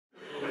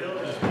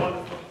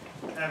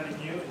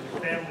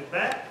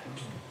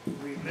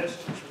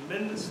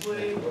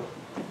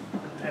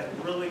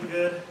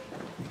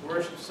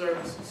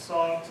service a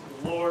song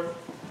to the Lord.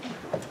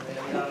 And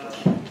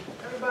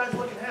everybody's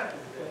looking happy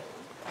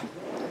today.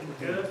 Looking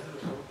good.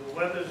 The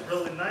weather's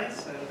really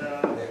nice,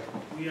 and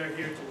we are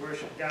here to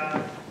worship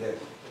God in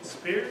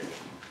spirit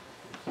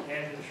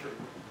and in truth.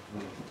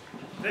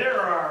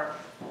 There are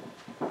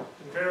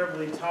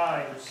invariably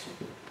times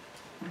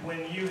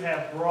when you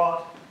have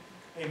brought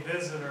a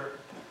visitor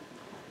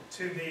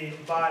to the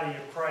body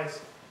of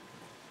Christ.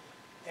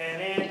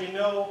 And you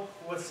know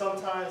what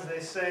sometimes they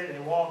say? They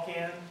walk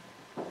in,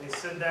 they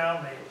sit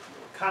down, they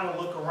kind of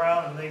look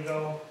around and they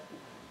go,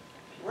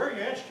 "Where are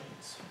your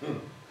instruments?"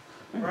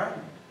 Right?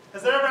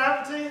 Has that ever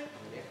happened to you?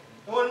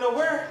 I want to know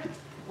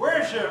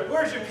where's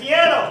your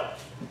piano?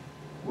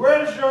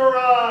 Where's your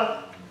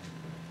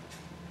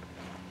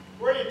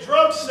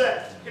drum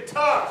set,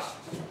 guitar?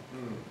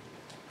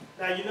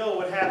 Now you know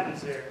what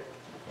happens there.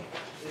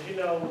 Is, you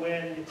know,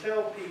 when you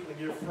tell people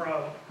you're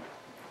from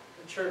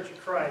the Church of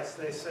Christ,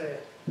 they say,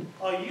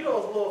 "Oh, you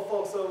those little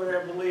folks over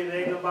there believe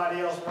there ain't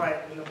nobody else right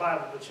in the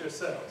Bible but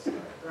yourselves."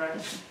 Right?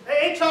 They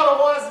ain't y'all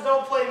the ones that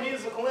don't play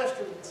musical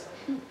instruments.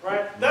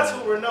 Right? That's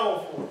what we're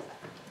known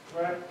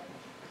for. Right?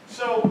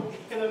 So,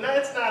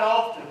 it's not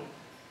often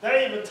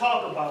they even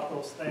talk about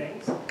those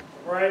things.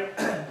 Right?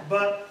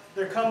 But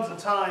there comes a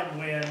time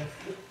when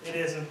it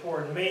is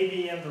important.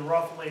 Maybe in the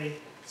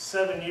roughly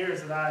 7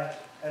 years that I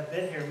have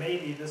been here,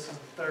 maybe this is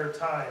the third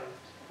time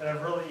that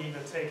I've really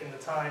even taken the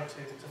time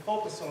to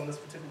focus on this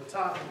particular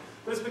topic.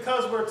 But it's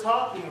because we're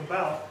talking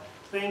about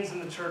things in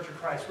the Church of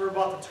Christ. We're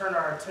about to turn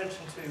our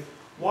attention to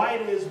why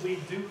it is we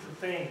do the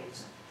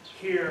things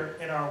here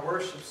in our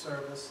worship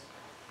service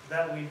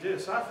that we do.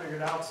 So I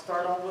figured I'd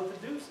start off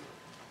with the doozy.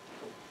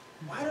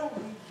 Why don't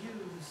we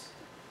use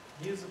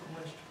musical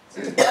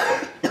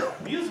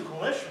instruments?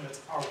 Musical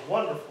instruments are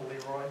wonderful,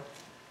 Leroy.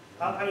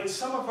 I mean,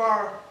 some of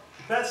our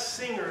best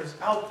singers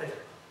out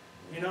there,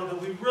 you know, that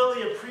we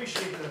really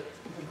appreciate, the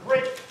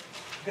great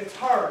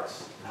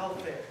guitarists out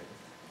there.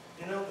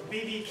 You know, the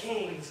B.B.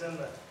 Kings and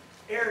the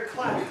Eric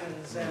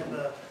Claptons and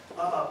the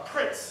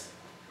Prince.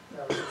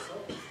 And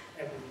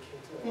B.B.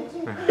 King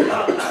too.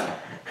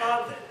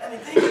 I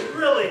mean, they could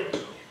really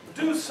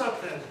do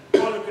something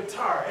on the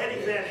guitar.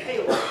 Eddie Van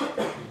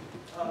Halen.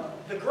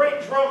 The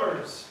great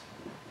drummers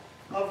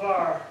of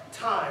our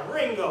time,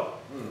 Ringo.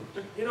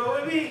 You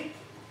know,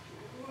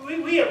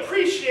 we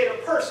appreciate a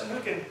person who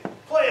can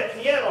play a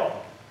piano.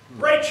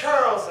 Ray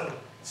Charles and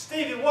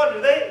Stevie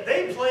Wonder,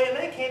 they play and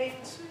they can't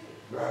even sing.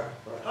 Right.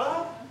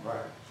 Huh?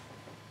 Right.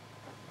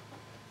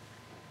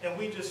 And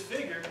we just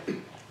figured,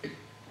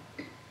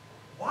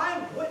 why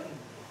wouldn't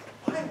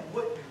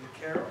we,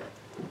 Carol,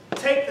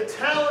 take the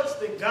talents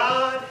that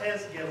God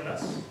has given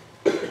us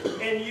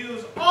and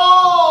use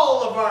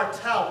all of our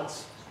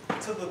talents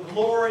to the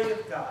glory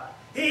of God?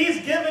 He's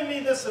given me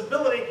this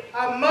ability.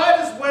 I might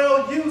as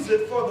well use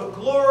it for the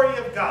glory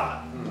of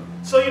God.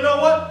 So you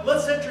know what?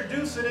 Let's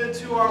introduce it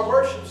into our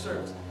worship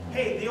service.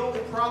 Hey, the only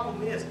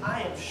problem is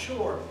I am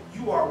sure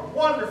you are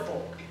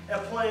wonderful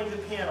at playing the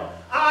piano.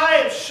 I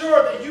am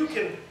sure that you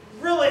can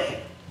really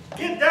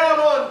get down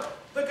on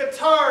the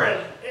guitar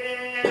and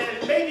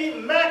maybe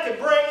even Matt could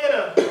bring in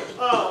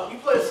you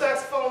play the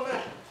saxophone,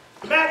 Matt?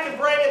 Matt can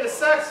bring in the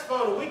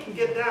saxophone and we can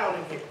get down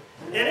in here.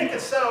 And it can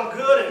sound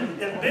good,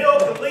 and Bill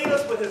can lead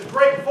us with his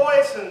great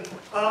voice, and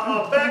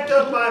backed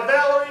up by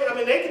Valerie. I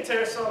mean, they can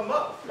tear something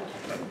up.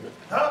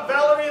 Huh?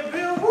 Valerie and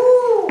Bill,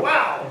 woo,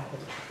 wow.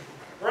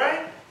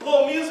 Right? A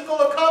little musical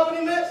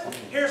accompaniment.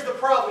 Here's the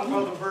problem,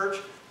 Brother Birch.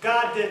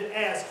 God didn't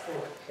ask for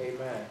it.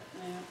 Amen.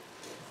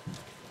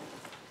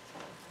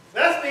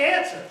 That's the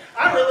answer.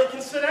 I really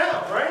can sit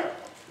down, right?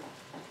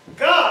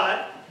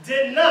 God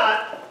did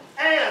not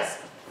ask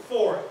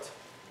for it.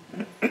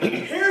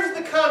 Here's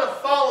the kind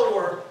of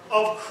follower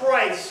of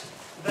Christ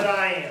that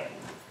I am.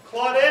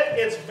 Claudette,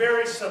 it's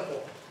very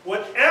simple.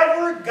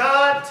 Whatever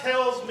God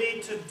tells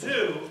me to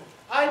do,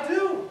 I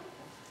do.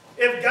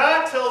 If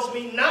God tells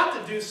me not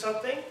to do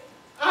something,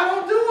 I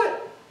don't do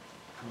it.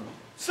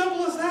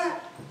 Simple as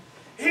that.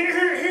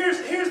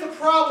 Here's the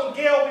problem,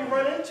 Gail, we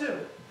run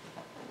into.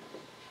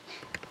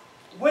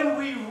 When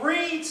we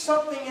read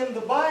something in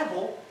the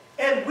Bible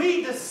and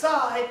we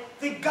decide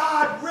that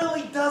God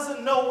really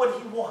doesn't know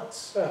what He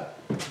wants.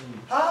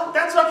 Huh?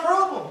 That's our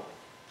problem.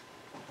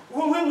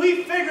 When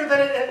we figure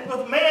that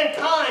with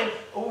mankind,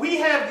 we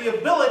have the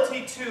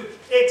ability to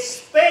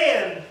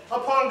expand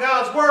upon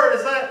God's Word.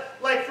 Is that,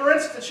 like, for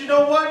instance, you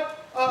know what?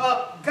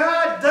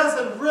 God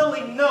doesn't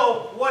really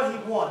know what He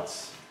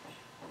wants.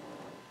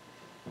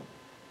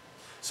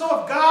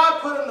 So if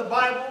God put in the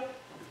Bible,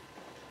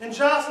 and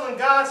Jocelyn,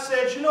 God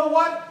said, you know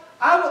what?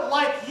 I would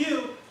like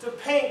you to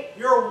paint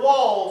your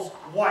walls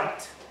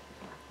white.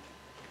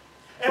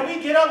 And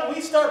we get up and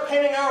we start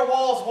painting our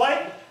walls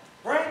white,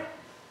 right?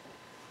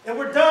 And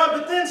we're done,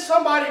 but then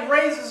somebody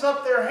raises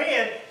up their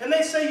hand and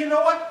they say, you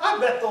know what? I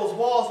bet those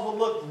walls would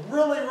look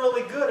really,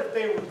 really good if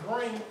they were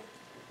green.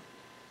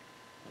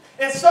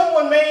 And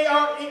someone may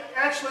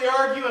actually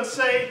argue and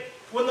say,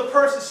 when the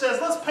person says,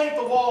 let's paint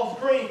the walls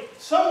green,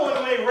 someone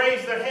may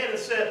raise their hand and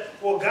say,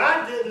 well,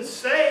 God didn't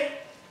say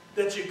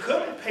that you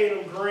couldn't paint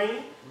them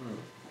green.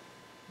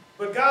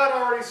 But God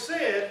already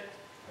said,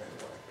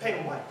 paint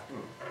them white.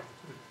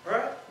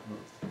 Right?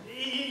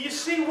 You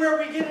see where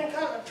we get in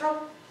kind of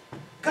trouble?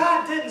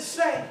 God didn't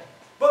say.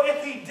 But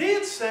if he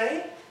did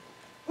say,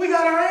 we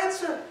got our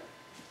answer.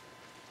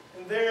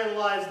 And therein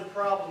lies the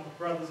problem,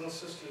 brothers and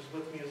sisters,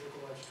 with musical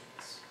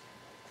instruments.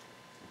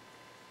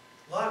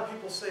 A lot of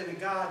people say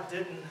that God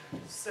didn't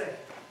say.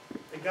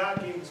 That God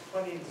gave us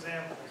plenty of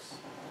examples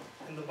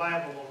in the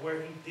Bible of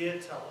where he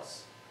did tell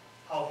us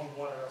how he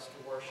wanted us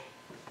to worship.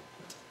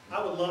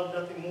 I would love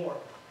nothing more,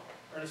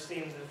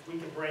 Ernestine, if we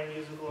could bring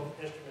musical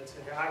instruments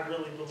in here. I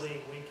really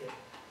believe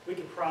we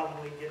could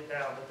probably get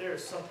down, but there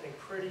is something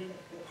pretty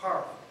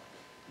powerful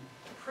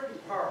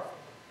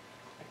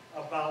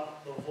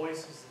about the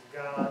voices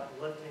of God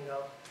lifting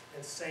up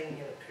and singing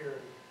in a purity.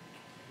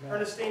 Amen.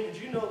 Ernestine,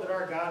 did you know that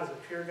our God is a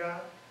pure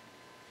God?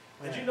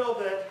 Did you know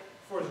that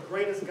for as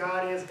great as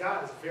God is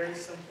very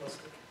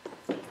simplistic?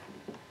 And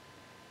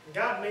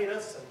God made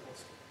us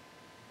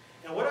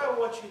simplistic. And what I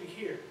want you to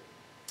hear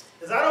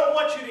is I don't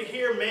want you to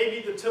hear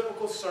maybe the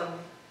typical sermon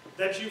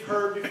that you've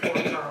heard before,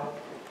 Carl,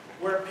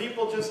 where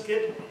people just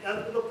get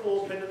under the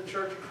pulpit of the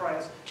Church of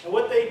Christ, and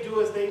what they do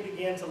is they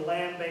begin to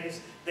lambaste,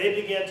 they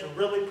begin to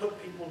really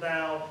put people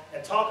down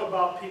and talk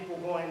about people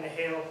going to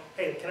hell.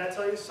 Hey, can I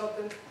tell you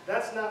something?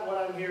 That's not what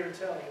I'm here to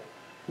tell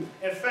you.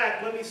 In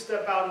fact, let me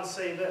step out and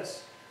say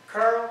this.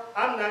 Carl,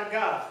 I'm not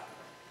God.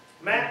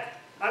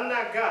 Mac, I'm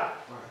not God.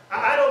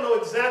 I don't know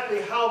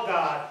exactly how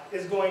God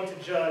is going to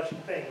judge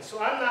things,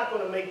 so I'm not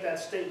going to make that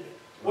statement.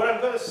 What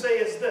I'm going to say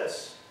is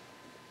this.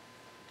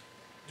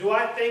 Do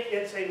I think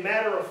it's a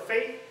matter of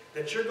faith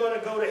that you're going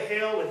to go to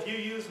hell if you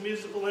use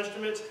musical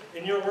instruments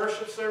in your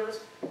worship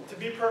service? To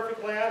be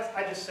perfectly honest,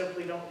 I just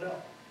simply don't know.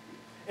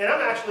 And I'm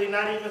actually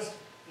not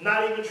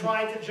even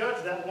trying to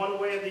judge that one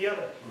way or the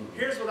other.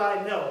 Here's what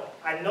I know.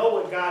 I know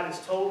what God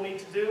has told me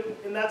to do,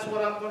 and that's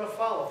what I'm going to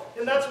follow.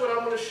 And that's what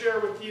I'm going to share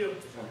with you.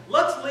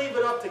 Let's leave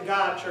it up to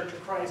God, Church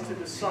of Christ, to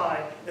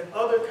decide if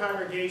other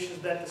congregations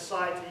that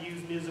decide to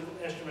use musical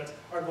instruments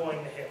are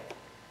going to hell.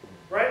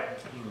 Right?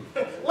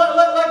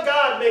 Let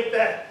God make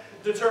that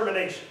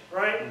determination,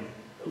 right?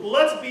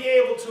 Let's be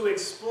able to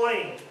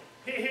explain.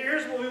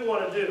 Here's what we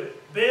want to do.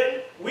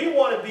 Ben, we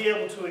want to be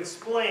able to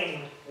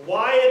explain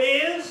why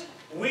it is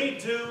we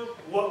do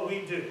what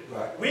we do.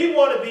 Right. We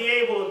want to be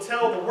able to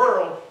tell the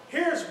world,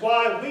 here's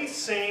why we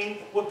sing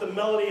with the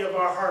melody of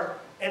our heart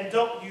and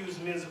don't use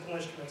musical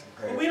instruments.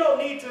 Okay. But we don't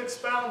need to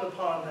expound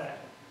upon that.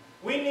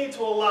 We need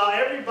to allow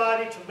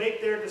everybody to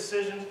make their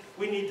decisions.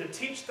 We need to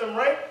teach them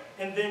right.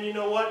 And then, you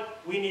know what?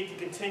 We need to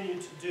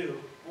continue to do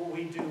what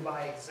we do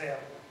by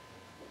example.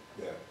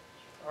 Yeah.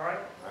 All right?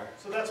 All right.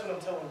 So that's what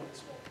I'm telling you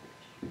this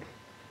morning.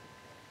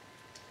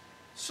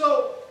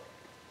 So,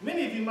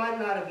 many of you might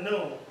not have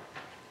known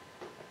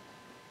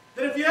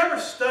that if you ever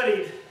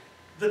studied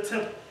the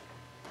temple,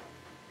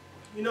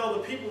 you know,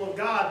 the people of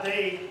God,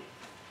 they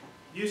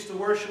used to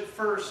worship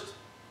first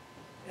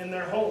in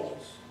their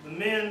homes. The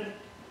men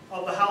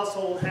of the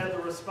household had the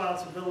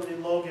responsibility,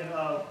 Logan,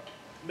 of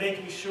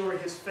making sure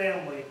his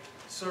family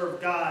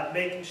served God,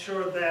 making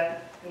sure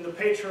that in the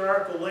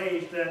patriarchal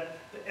age that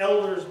the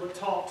elders would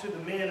talk to the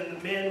men and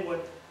the men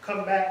would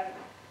come back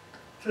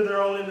to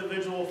their own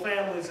individual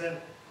families, and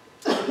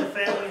the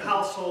family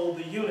household,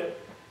 the unit,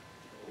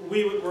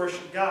 we would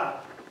worship God.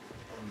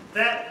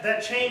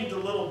 That changed a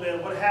little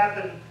bit. What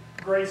happened,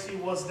 Gracie,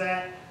 was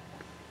that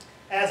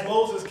as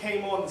Moses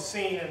came on the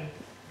scene and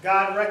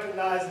God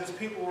recognized his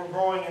people were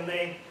growing and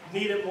they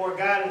needed more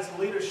guidance and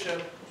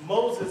leadership,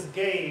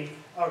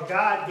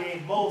 God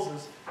gave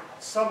Moses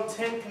some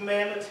 10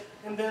 commandments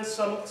and then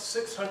some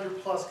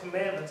 600 plus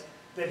commandments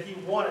that he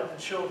wanted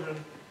the children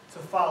to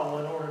follow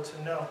in order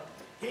to know.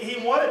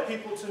 He wanted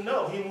people to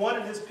know. He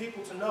wanted his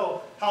people to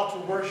know how to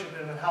worship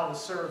him and how to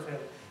serve him.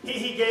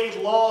 He gave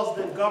laws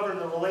that govern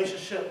the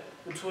relationship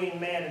between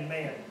man and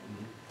man.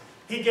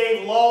 He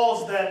gave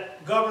laws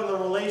that govern the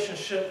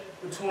relationship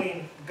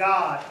between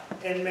God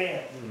and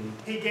man.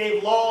 He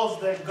gave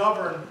laws that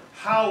govern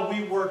how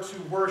we were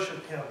to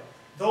worship him.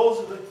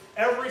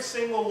 Every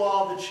single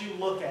law that you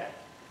look at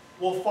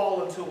will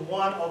fall into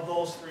one of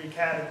those three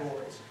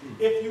categories.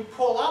 If you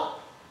pull out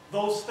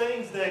those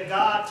things that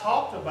God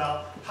talked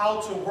about,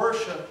 how to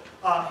worship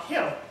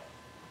him,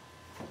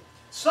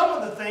 some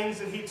of the things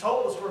that he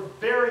told us were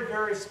very,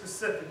 very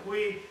specific.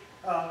 We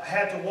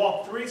had to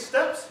walk 3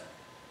 steps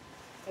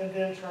and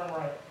then turn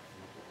right.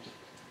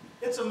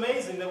 It's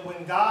amazing that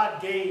when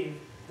God gave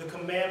the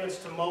commandments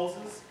to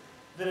Moses,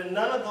 that in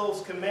none of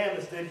those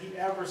commandments did he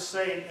ever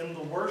say in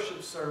the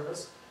worship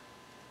service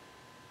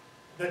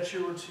that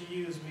you were to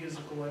use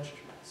musical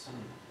instruments.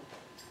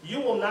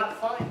 You will not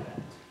find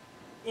that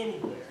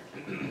anywhere.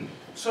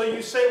 So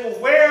you say, well,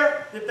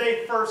 where did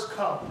they first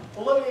come?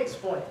 Well, let me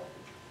explain.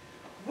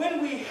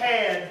 When we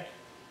had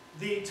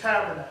the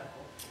tabernacle,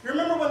 you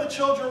remember when the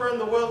children were in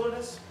the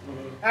wilderness?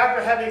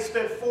 After having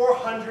spent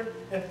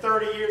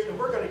 430 years, and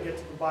we're going to get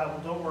to the Bible,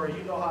 don't worry,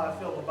 you know how I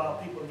feel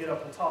about people who get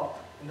up and talk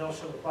and don't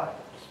show the Bible,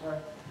 right?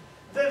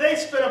 They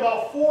spent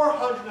about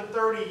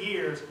 430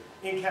 years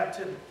in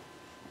captivity.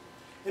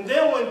 And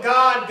then when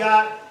God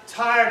got got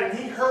tired and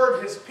he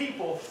heard his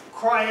people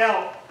cry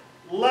out,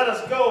 "Let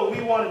us go,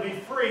 we want to be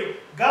free,"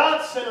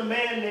 God sent a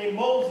man named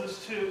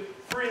Moses to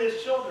free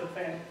his children,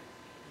 family.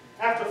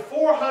 After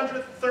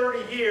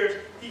 430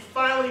 years, he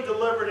finally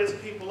delivered his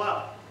people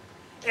out.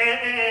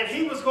 And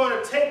he was going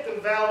to take them,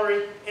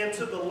 Valerie,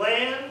 into the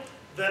land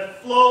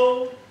that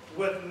flowed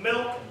with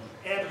milk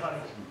and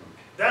honey.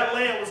 That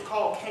land was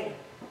called Canaan.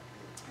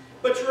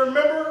 But you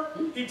remember,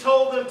 he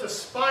told them to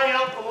spy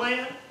out the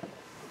land.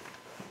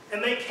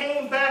 And they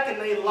came back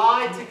and they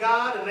lied to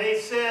God, and they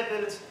said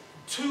that it's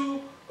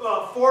too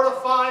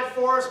fortified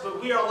for us,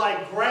 but we are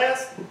like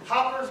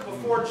grasshoppers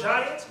before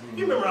giants.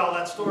 You remember all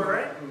that story,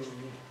 right?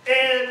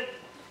 And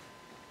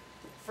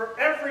for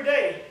every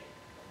day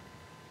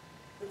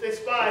that they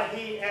spied,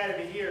 he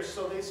added a year.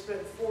 So they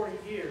spent 40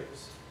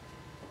 years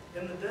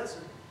in the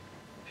desert.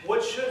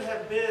 What should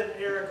have been,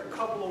 Eric, a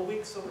couple of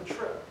weeks of a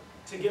trip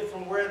to get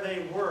from where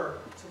they were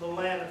to the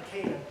land of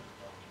Canaan.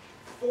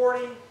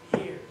 40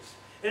 years.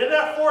 And in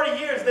that 40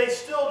 years, they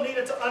still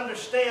needed to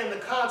understand the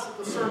concept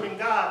of serving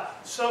God.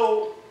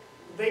 So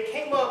they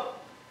came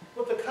up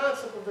with the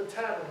concept of the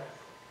tabernacle.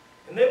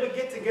 And they would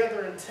get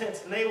together in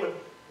tents, and they would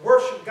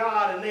worship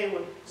God, and they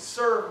would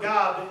serve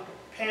God. But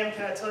Pam,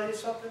 can I tell you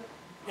something?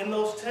 In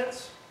those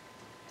tents,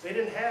 they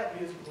didn't have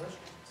musical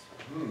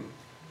instruments.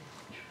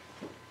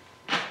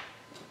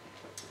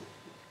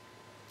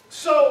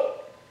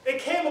 So it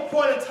came a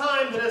point in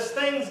time that as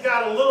things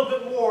got a little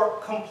bit more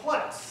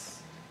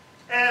complex,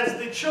 as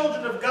the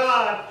children of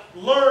God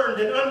learned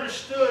and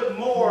understood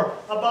more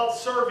about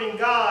serving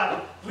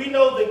God, we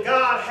know that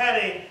God had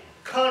a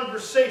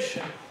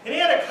conversation. And he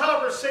had a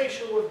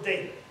conversation with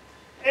David.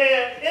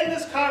 And in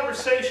this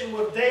conversation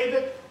with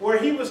David, where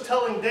he was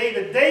telling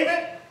David,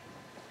 David,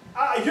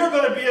 you're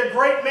going to be a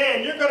great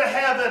man. You're going to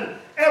have an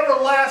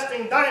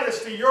everlasting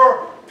dynasty.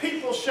 Your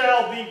people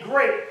shall be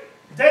great.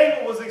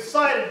 David was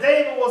excited.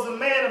 David was a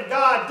man of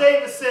God.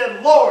 David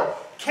said, Lord,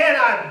 can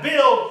I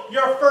build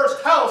your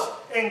first house?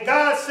 And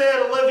God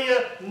said,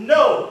 Olivia,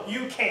 no,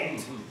 you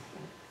can't.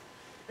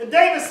 And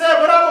David said,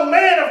 but I'm a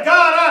man of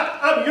God.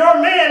 I'm your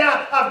man.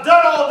 I've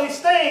done all these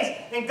things.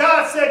 And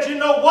God said, you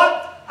know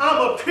what?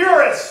 I'm a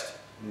purist.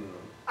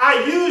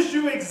 I used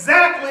you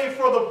exactly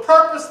for the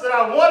purpose that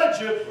I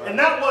wanted you, and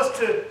that was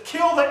to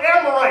kill the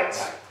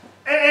Amorites,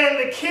 and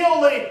to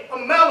kill the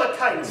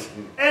Amalekites,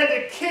 and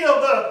to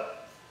kill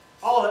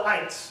all the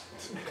ites.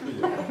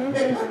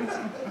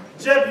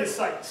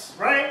 Jebusites,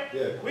 right?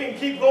 Yeah. We can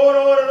keep going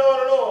on and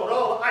on and on,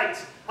 all the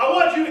ites. I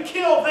want you to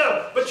kill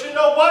them, but you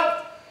know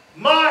what?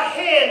 My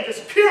hand is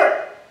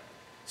pure.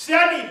 See,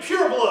 I need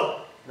pure blood.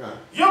 Right.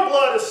 Your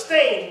blood is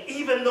stained,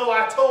 even though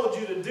I told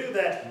you to do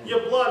that.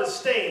 Your blood is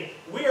stained.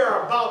 We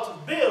are about to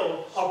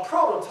build a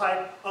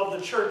prototype of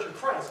the Church of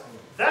Christ.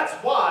 That's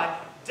why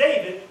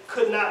David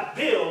could not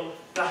build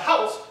the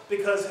house,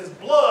 because his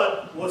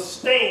blood was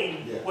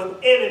stained with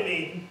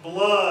enemy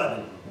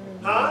blood.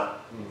 Huh?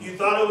 You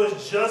thought it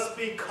was just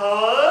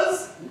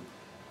because?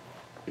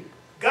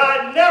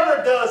 God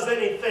never does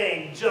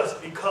anything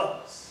just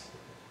because.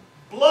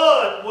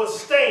 Blood was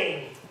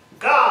stained.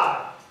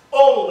 God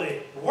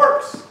only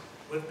works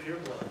with pure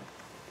blood.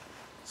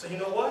 So you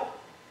know what?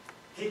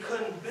 He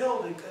couldn't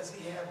build it because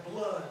he had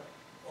blood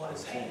on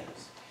his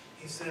hands.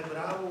 He said, but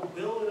I will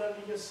build it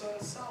under your son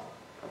Solomon.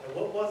 And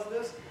what was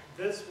this?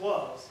 This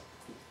was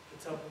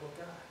the temple of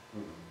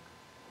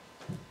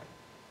God.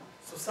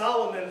 So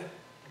Solomon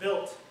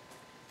built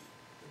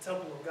the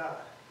temple of God.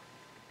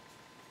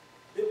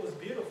 It was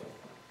beautiful.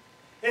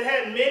 It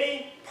had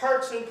many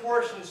parts and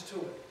portions to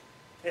it.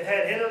 It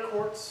had inner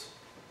courts,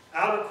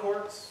 outer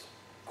courts,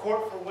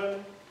 court for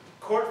women,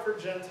 court for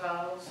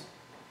Gentiles,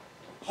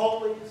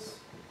 holies,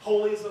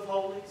 holies of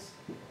holies,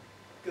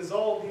 because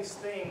all these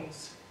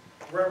things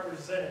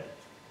represented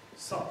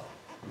something.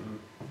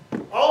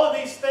 All of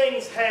these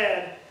things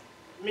had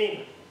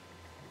meaning.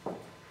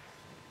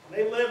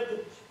 They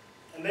lived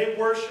and they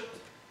worshipped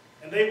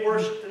in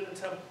the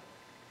temple.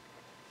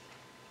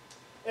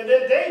 And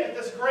then David,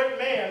 this great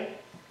man,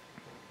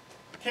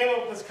 came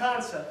up with this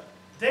concept.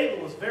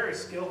 David was very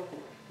skillful.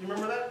 You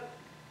remember that?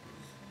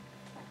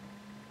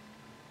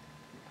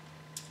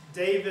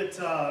 David,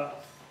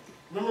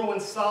 remember when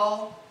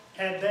Saul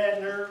had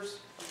bad nerves?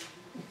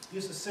 He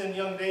used to send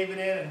young David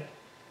in, and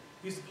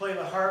he used to play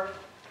the harp,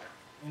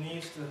 and he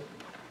used to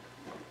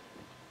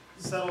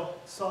settle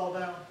Saul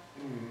down.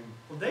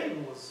 Well,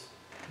 David was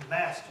a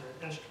master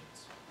at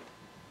instruments.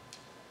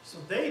 So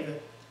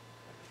David,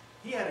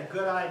 he had a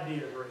good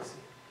idea, Gracie.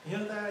 You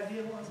know what that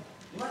idea was?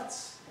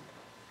 Let's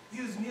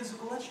use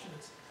musical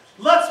instruments.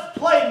 Let's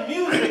play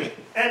music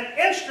and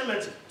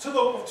instruments to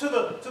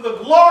the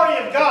glory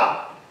of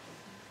God.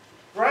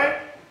 Right?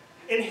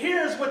 And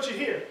here's what you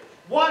hear.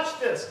 Watch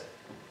this.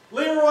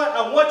 Leroy,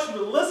 I want you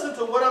to listen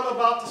to what I'm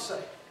about to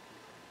say.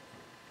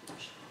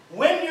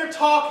 When you're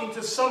talking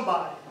to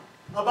somebody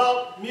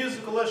about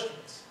musical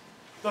instruments,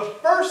 the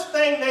first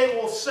thing they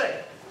will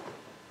say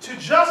to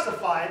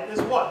justify it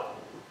is what?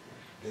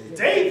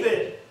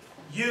 David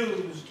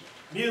used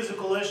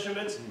musical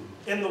instruments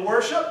in the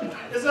worship.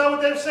 Isn't that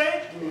what they're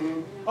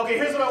saying? Okay,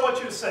 here's what I want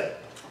you to say.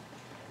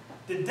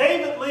 Did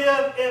David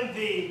live in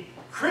the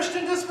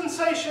Christian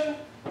dispensation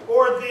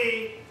or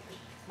the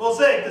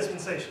Mosaic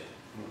dispensation?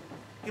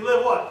 He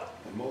lived what?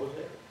 The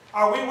Mosaic.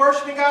 Are we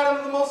worshiping God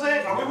under the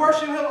Mosaic? Are we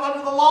worshiping Him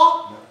under the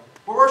law? No.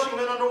 We're worshiping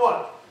Him under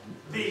what?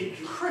 The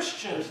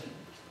Christian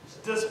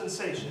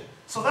dispensation.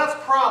 So that's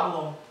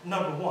problem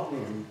number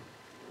one.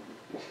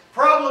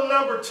 Problem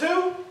number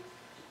two,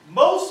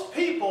 most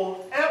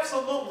people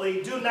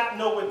absolutely do not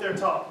know what they're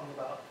talking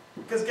about.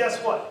 Because guess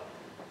what?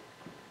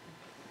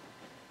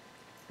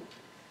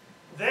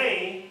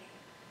 They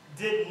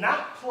did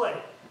not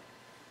play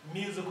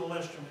musical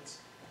instruments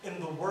in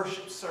the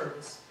worship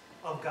service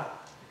of God.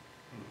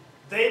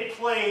 They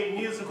played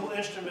musical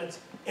instruments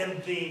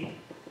in the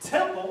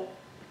temple,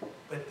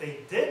 but they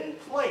didn't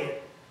play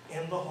it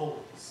in the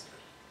holies.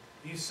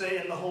 You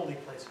say in the holy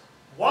place.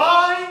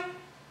 Why?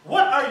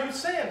 What are you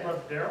saying,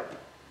 Brother Darrell?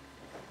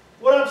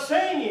 What I'm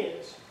saying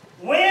is,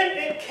 when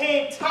it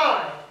came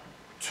time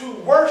to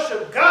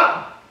worship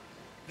God,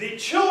 the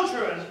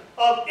children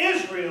of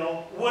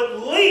Israel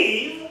would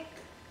leave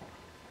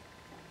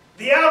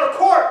the outer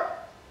court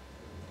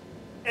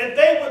and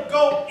they would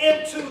go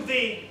into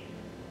the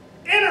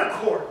inner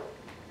court,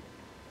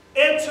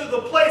 into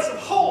the place of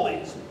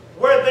holies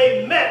where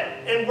they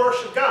met and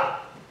worshiped God.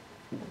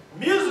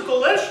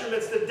 Musical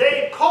instruments that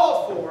Dave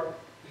called for,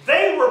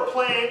 they were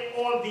playing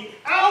on the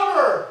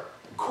outer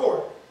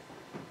court.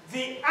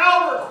 The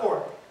outer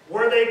court.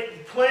 Were they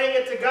playing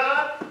it to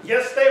God?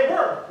 Yes, they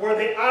were. Were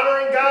they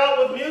honoring God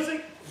with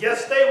music?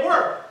 Yes, they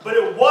were. But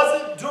it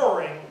wasn't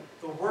during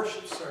the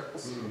worship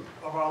service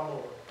of our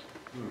Lord.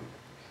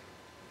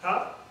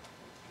 Huh?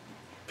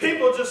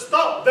 People just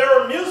thought there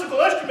were musical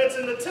instruments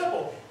in the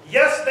temple.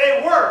 Yes,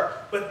 they were.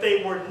 But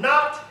they were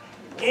not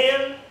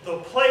in the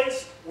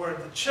place where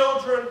the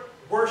children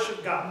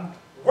worshiped God.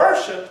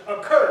 Worship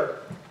occurred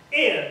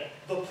in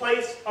the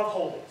place of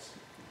holies.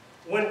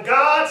 When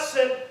God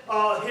sent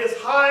His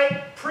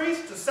high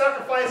priest to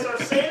sacrifice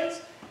our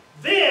sins,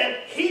 then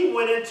He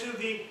went into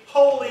the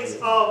holies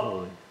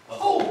of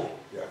holy.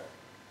 Yeah.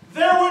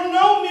 There were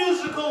no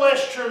musical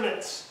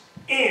instruments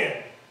in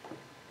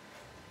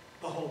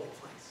the holy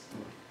place.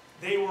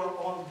 They were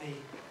on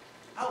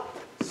the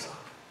outside.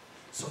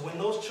 So when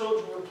those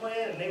children were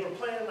playing, and they were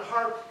playing the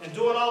harp and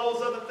doing all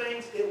those other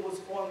things, it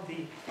was on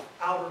the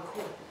outer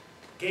court.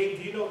 Gabe,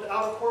 do you know what the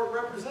outer court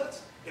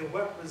represents? It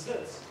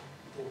represents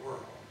the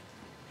world.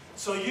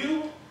 So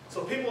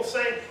people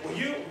say,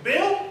 well,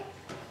 Bill,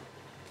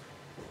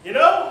 you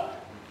know,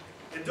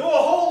 you do a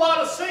whole lot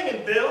of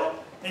singing, Bill,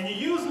 and you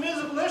use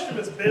musical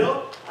instruments,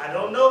 Bill. I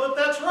don't know that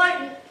that's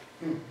right.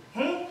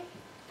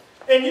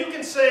 And you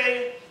can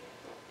say,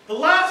 the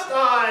last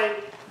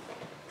I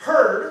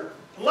heard,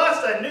 the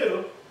last I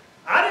knew,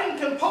 I didn't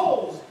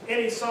compose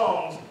any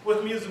songs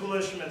with musical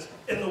instruments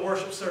in the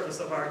worship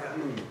service of our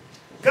God.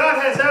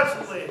 God has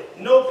absolutely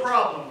no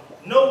problem,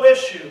 no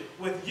issue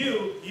with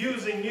you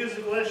using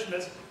musical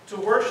instruments to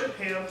worship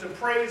Him, to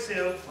praise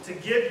Him, to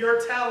give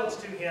your talents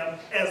to Him,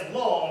 as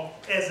long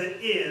as it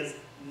is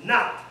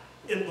not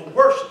in the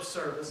worship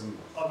service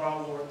of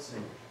our Lord and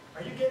Savior.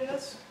 Are you getting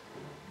this?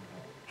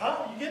 Huh?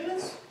 Are you getting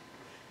this?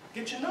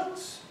 Get your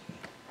notes.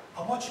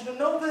 I want you to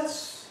know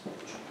this,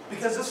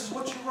 because this is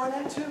what you run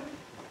into.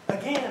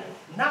 Again,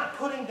 not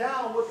putting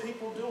down what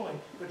people are doing,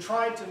 but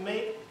trying to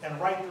make and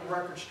write the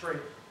record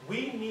straight.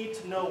 We need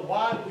to know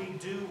why we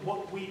do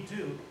what we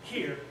do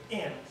here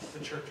in the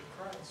Church of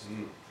Christ.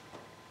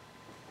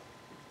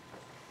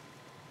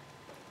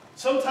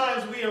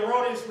 Sometimes we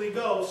erroneously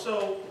go,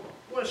 so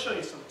I want to show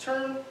you something.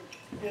 Turn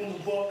in the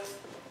book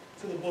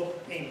to the book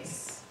of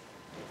Amos.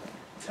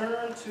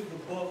 Turn to the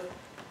book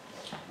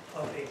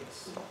of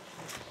Amos.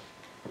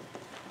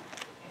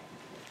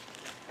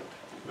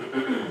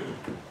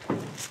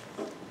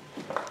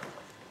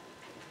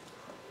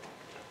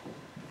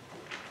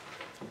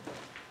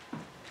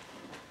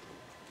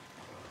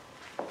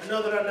 I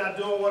know that I'm not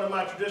doing one of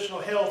my traditional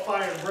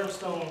hellfire and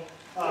brimstone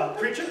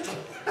preaching.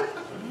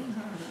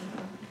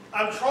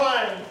 I'm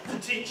trying to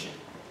teach you,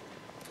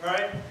 all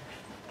right?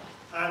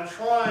 I'm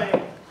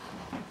trying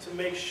to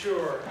make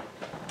sure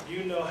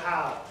you know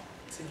how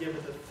to give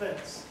a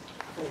defense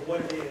for what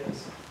it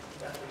is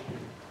that we do.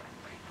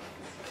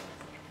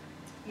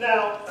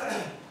 Now,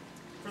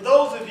 for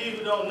those of you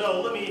who don't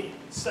know, let me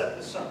set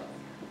this up.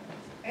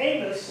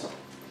 Amos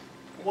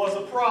was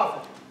a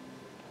prophet.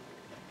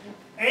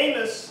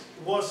 Amos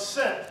was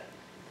sent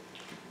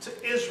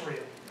to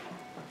Israel.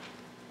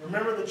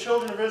 Remember, the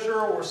children of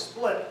Israel were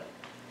split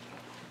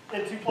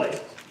in two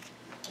places.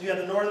 You had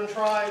the northern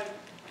tribe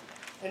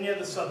and you had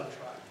the southern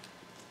tribe.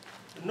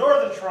 The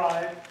northern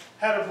tribe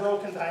had a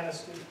broken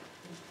dynasty.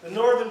 The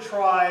northern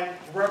tribe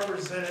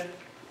represented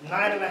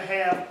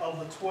 9.5 of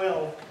the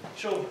 12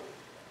 children.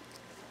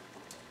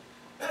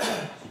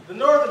 The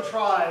northern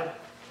tribe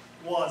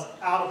was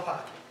out of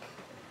pocket.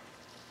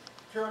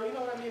 Carol, you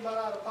know what I mean about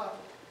out of pocket?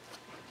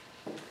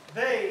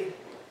 They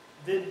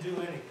didn't do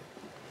anything.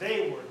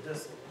 They were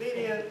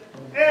disobedient.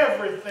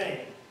 Everything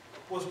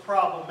was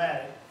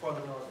problematic for the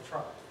northern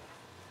tribe.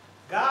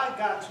 God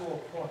got to a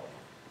point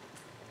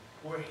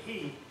where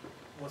He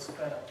was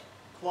fed up.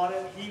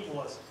 Claudette, he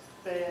was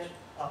fed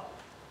up.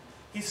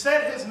 He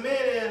sent his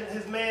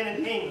man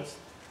in Amos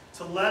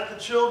to let the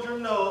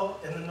children know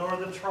in the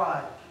northern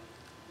tribe,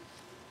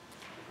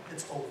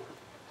 it's over.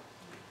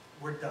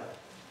 We're done.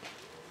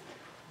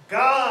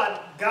 God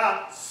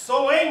got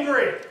so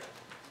angry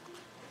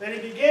that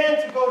he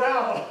began to go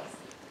down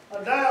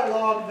a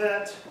dialogue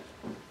that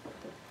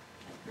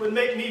would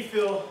make me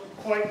feel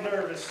quite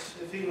nervous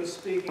if he was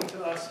speaking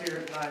to us here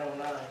at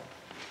 909.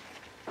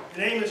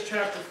 In Amos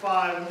chapter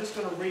 5, I'm just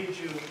going to read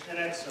you an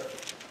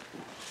excerpt.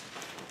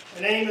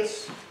 In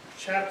Amos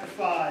chapter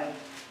 5,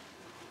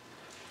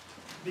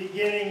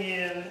 beginning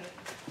in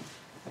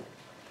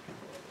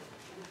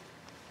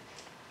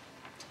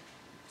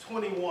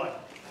 21.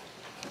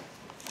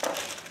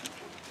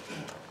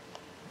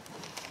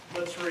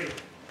 Let's read.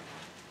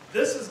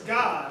 This is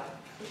God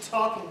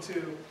talking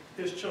to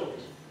his children.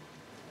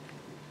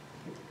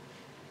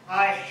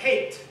 I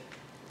hate,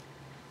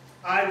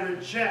 I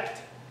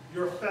reject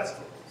your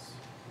festivals,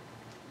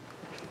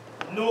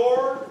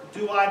 nor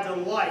do I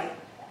delight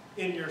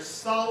in your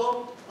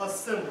solemn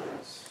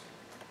assemblies.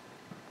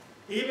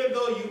 Even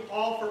though you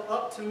offer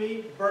up to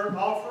me burnt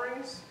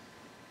offerings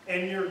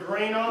and your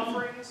grain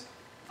offerings,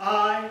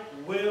 I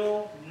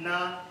will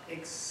not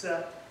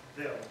accept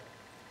them.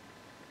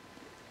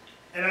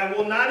 And I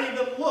will not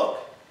even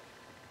look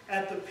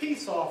at the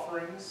peace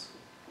offerings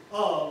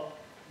of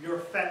your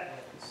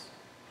fatlings.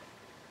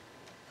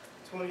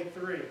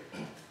 23.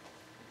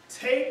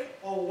 Take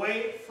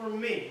away from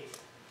me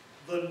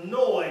the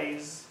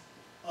noise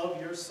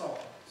of your songs,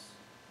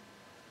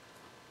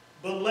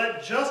 but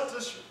let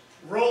justice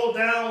roll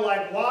down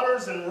like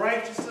waters and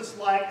righteousness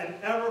like an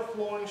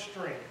ever-flowing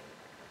stream.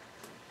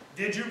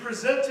 Did you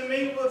present to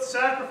me with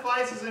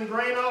sacrifices and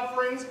grain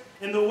offerings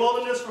in the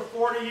wilderness for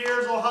 40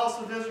 years, O house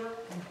of Israel?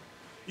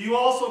 You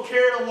also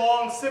carried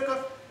along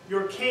Sikkoth,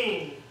 your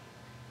king,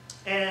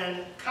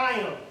 and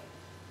Kiam,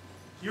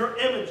 your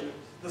images,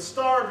 the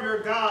star of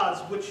your gods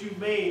which you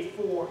made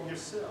for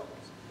yourselves.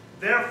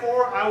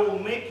 Therefore I will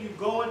make you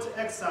go into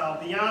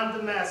exile beyond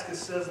Damascus,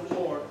 says the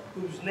Lord,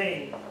 whose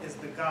name is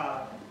the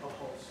God of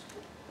hosts.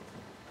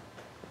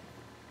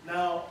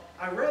 Now,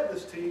 I read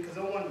this to you because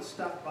I wanted to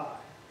stop by.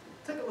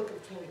 Take a look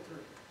at 23.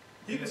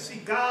 You can see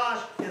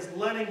God is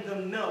letting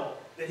them know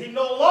that he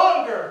no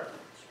longer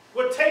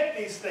would take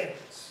these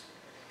things.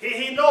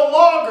 He no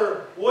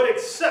longer would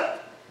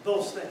accept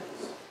those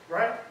things,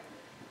 right?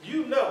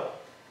 You know,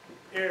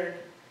 Eric,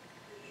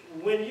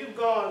 when you've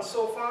gone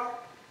so far,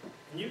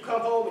 and you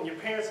come home and your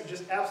parents are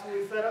just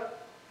absolutely fed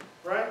up,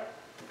 right?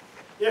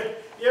 You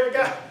ever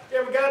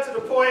got to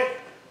the point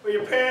where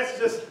your parents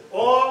just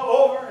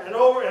over and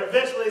over, and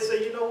eventually they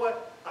say, you know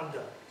what, I'm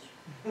done.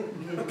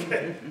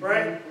 Okay,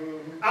 right?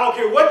 I don't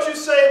care what you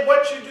say,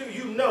 what you do,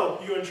 you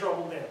know you're in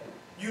trouble then.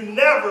 You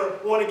never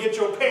want to get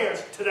your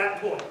parents to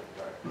that point,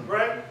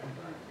 right?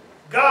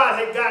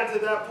 God had gotten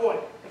to that point.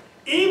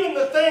 Even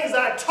the things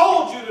I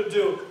told you to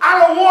do, I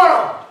don't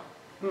want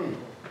them.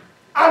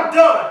 I'm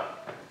done.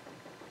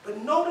 But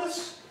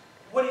notice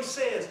what he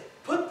says.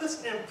 Put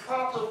this in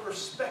proper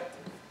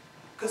perspective.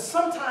 Because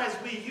sometimes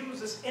we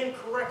use this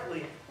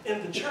incorrectly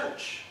in the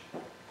church.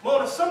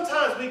 Mona,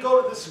 sometimes we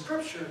go to the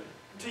scripture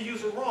to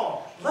use it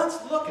wrong.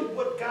 Let's look at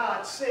what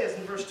God says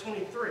in verse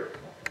 23.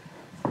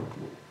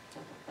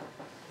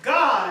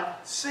 God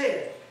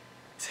said,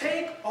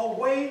 take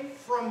away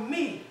from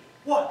me,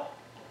 what?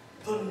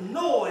 The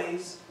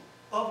noise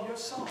of your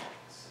songs.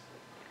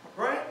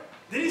 Right?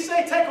 Did he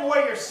say take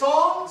away your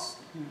songs?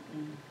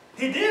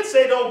 He did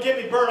say don't give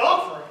me burnt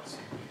offerings.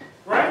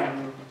 Right?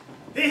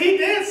 He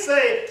did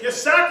say your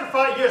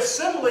sacrifice, your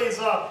assemblies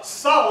are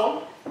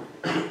solemn.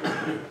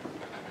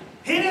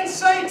 He didn't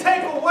say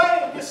take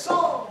away your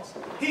songs.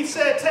 He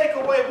said take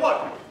away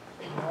what?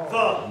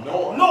 The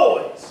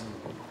noise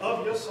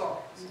of your songs.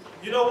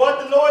 You know what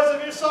the noise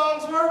of your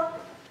songs were?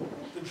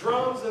 The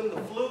drums and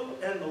the flute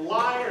and the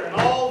lyre and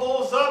all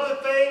those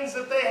other things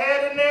that they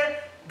had in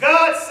there.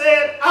 God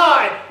said,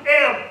 I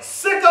am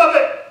sick of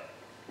it.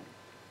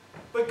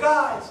 But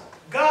guys,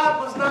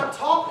 God was not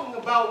talking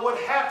about what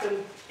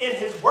happened in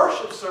his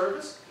worship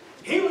service.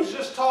 He was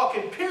just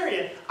talking,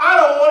 period. I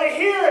don't want to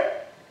hear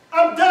it.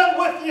 I'm done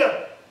with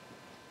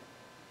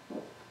you.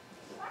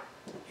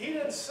 He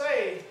didn't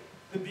say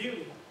the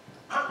beauty.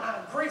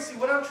 Gracie,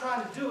 what I'm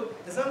trying to do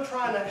is I'm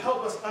trying to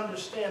help us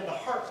understand the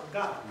heart of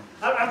God.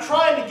 I'm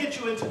trying to get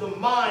you into the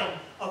mind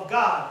of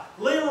God.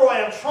 Leroy,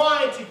 I'm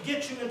trying to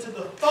get you into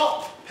the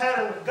thought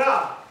pattern of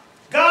God.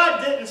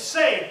 God didn't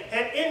say,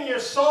 and in your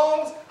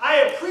songs, I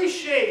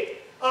appreciate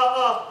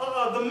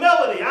the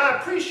melody. I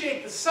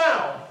appreciate the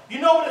sound. You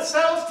know what it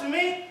sounds to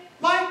me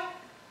like?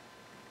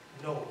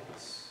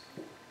 Noise.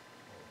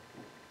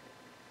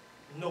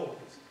 Noise.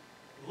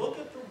 Look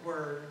at the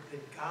word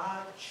that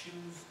God chose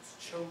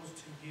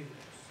to use.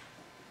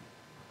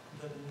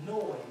 The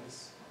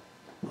noise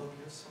of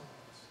your songs.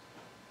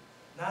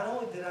 Not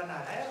only did I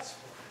not ask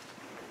for it,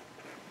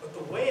 but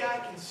the way I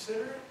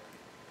consider it,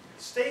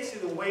 Stacy,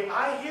 the way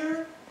I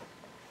hear it,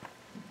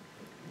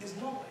 is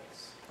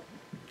noise.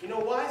 You know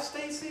why,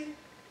 Stacy?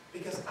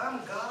 Because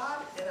I'm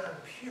God and I'm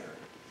pure.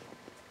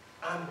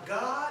 I'm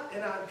God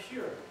and I'm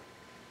pure.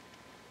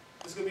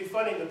 It's going to be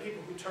funny, the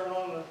people who turn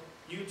on the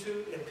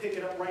YouTube and pick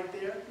it up right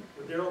there,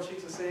 where Daryl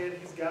Cheeks is saying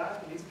he's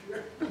God and he's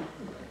pure.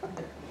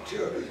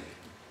 Sure.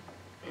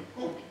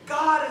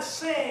 God is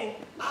saying,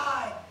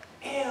 I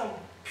am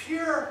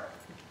pure.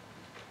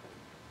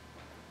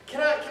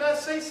 Can I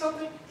say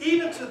something?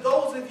 Even to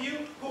those of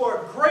you who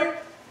are great,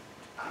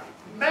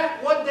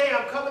 Matt, one day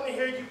I'm coming to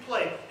hear you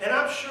play, and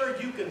I'm sure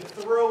you can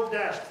throw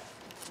down.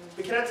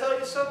 But can I tell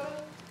you something?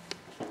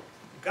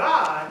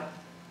 God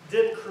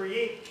didn't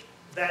create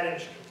that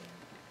instrument.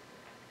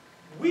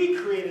 We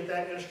created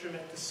that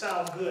instrument to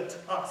sound good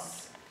to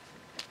us.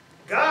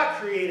 God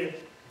created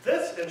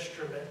this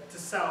instrument to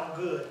sound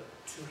good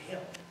to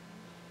him.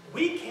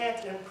 We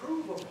can't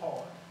improve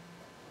upon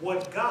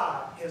what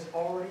God has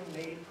already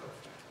made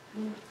perfect.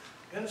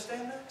 You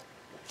understand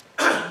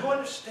that? You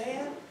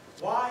understand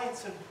why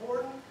it's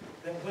important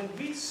that when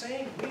we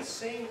sing a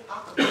cappella.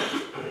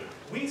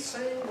 We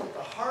sing with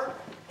the heart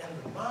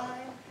and the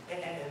mind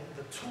and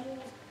the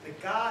tools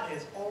that God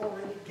has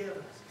already given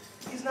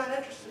us. He's not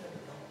interested in the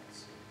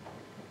notes.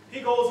 He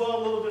goes on a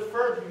little bit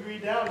further. You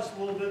read down just a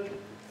little bit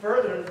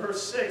further in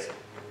verse 6.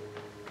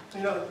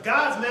 You know,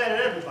 God's mad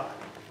at everybody,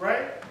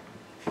 right?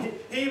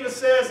 He even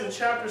says in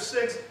chapter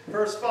 6,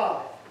 verse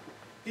 5,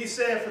 he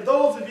said, for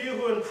those of you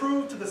who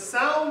improve to the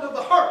sound of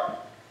the harp,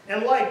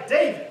 and like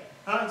David,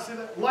 you see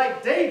that?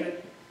 Like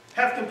David,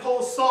 have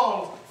composed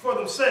songs for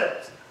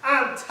themselves.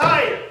 I'm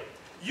tired.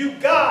 You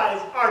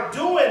guys are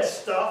doing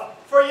stuff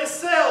for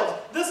yourselves.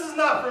 This is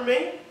not for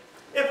me.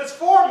 If it's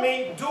for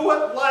me, do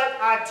it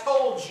like I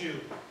told you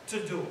to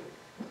do it.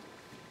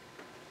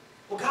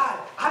 Well, God,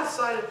 I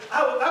decided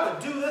I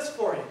would do this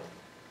for you.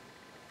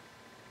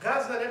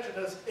 God's not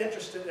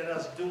interested in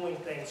us doing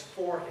things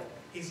for him.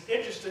 He's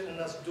interested in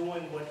us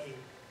doing what he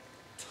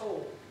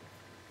told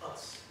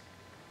us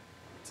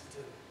to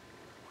do.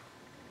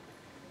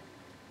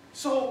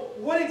 So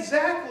what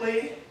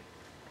exactly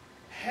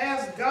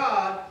has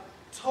God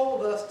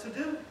told us to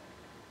do?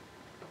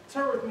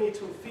 Turn with me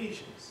to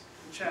Ephesians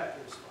chapter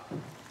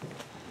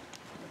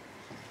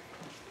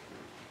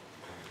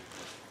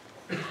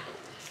 5.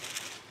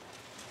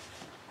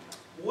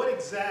 What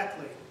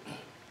exactly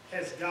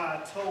has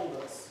God told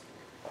us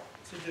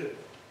to do?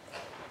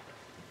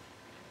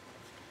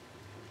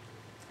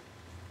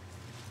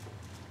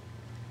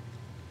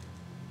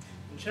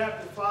 In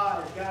chapter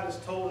 5, God has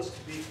told us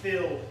to be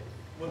filled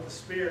with the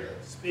Spirit.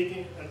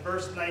 Speaking in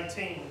verse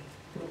 19,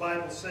 the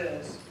Bible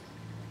says,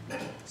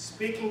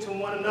 speaking to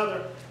one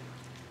another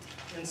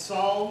in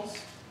psalms,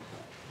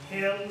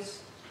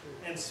 hymns,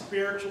 and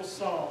spiritual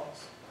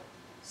songs,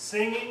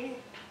 singing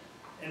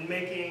and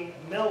making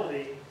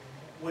melody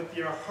with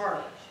your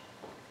heart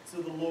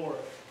to the Lord.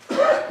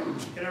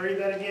 Can I read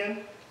that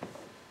again?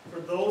 For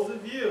those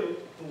of you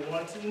who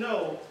want to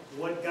know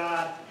what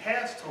God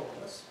has told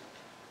us,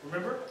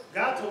 remember,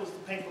 God told us to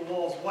paint the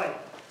walls white.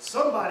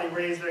 Somebody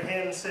raised their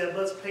hand and said,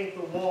 let's paint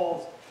the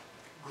walls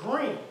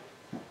green.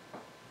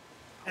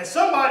 And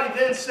somebody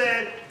then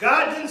said,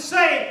 God didn't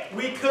say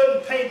we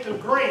couldn't paint them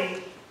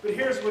green, but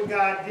here's what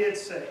God did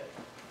say.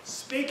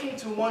 Speaking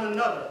to one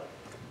another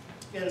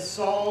in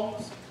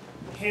psalms,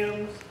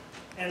 hymns,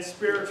 and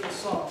spiritual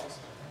songs.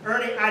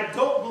 Ernie, I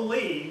don't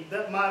believe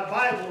that my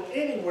Bible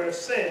anywhere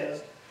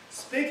says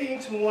speaking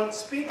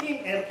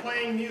and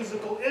playing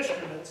musical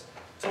instruments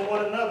to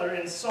one another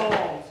in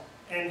psalms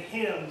and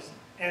hymns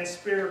and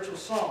spiritual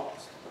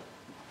songs.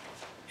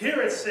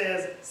 Here it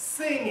says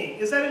singing.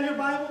 Is that in your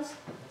Bibles?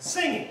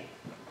 Singing.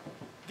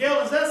 Gail,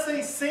 does that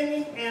say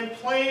singing and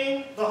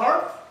playing the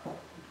harp?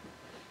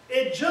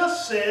 It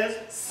just says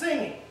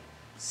singing.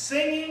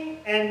 Singing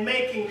and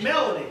making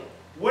melody.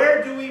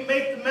 Where do we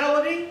make the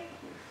melody?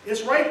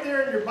 It's right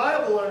there in your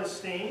Bible,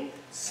 Ernestine.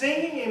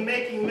 Singing and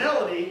making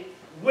melody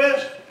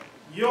with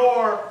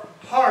your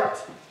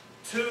heart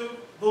to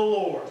the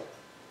Lord.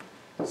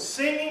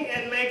 Singing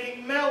and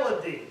making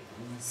melody.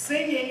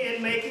 Singing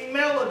and making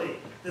melody.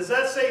 Does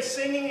that say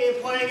singing and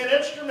playing an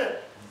instrument?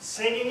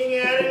 Singing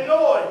and adding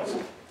noise.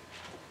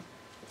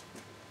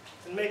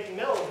 And making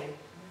melody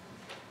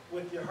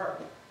with your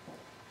heart.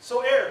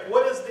 So Eric,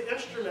 what is the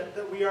instrument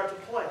that we are to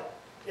play?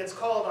 It's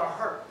called our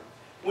heart.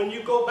 When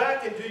you go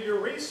back and do your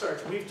research,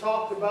 we've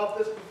talked about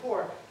this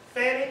before.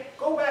 Fanny,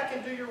 go back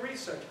and do your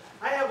research.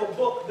 I have a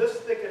book this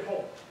thick at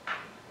home.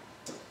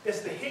 It's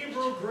the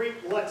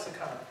Hebrew-Greek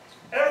lexicon.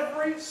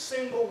 Every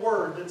single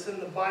word that's in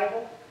the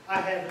Bible, I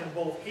have in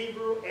both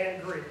Hebrew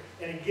and Greek.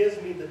 And it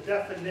gives me the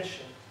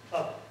definition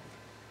of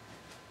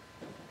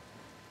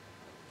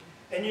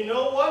it. And you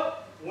know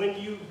what? When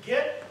you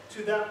get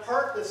to that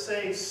part that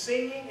says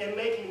singing and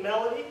making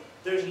melody,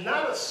 there's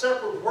not a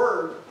separate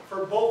word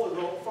for both of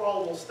those, for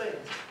all those things.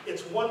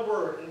 It's one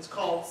word, and it's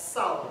called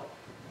solo.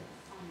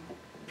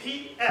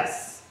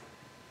 P-S-A-L-O,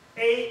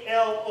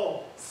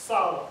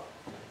 solo.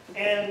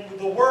 And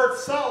the word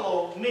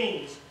solo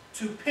means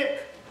to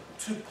pick,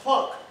 to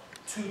pluck,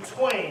 to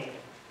twang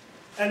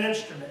an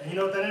instrument. And you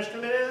know what that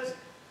instrument is?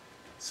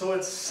 So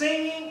it's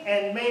singing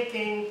and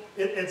making,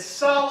 it's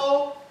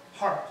solo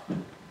harp.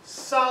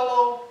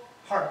 Solo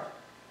harp.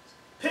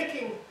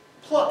 Picking,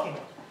 plucking,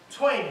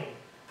 twanging,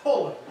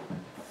 pulling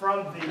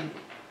from the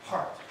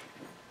heart.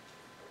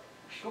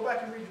 Go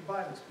back and read your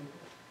Bibles,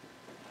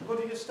 people.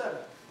 Go do your study.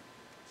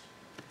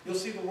 You'll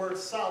see the word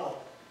salo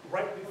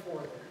right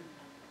before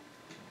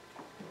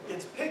there.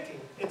 It's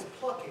picking, it's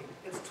plucking,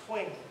 it's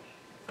twanging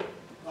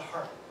the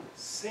heart.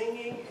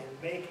 Singing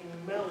and making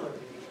melody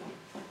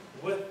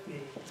with the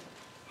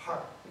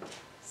heart.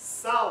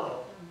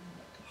 Salo,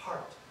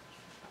 heart.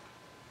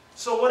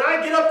 So when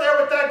I get up there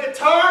with that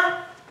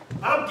guitar,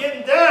 I'm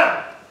getting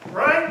down,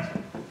 right?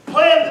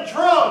 Playing the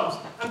drums,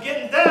 I'm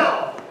getting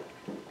down.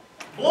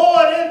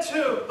 Blowing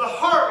into the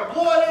harp, or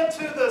blowing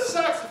into the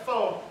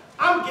saxophone,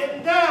 I'm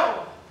getting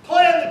down.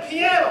 Playing the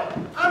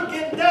piano, I'm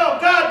getting down.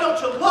 God,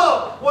 don't you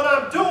love what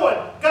I'm doing?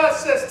 God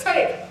says,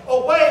 take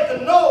away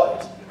the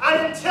noise. I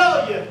didn't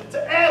tell you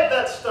to add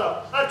that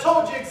stuff. I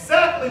told you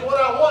exactly what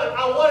I wanted.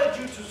 I wanted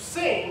you to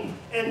sing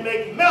and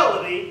make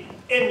melody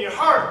in your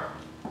heart.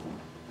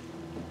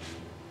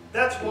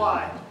 That's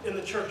why in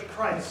the Church of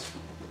Christ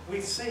we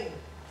sing.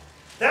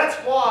 That's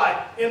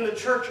why in the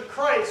Church of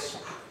Christ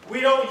we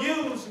don't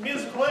use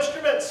musical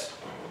instruments.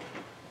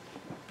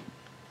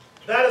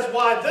 That is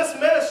why this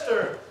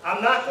minister,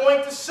 I'm not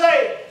going to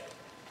say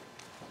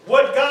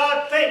what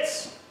God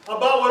thinks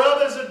about what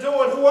others are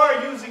doing who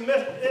are using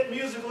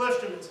musical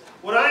instruments.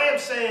 What I am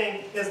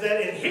saying is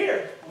that in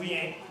here, we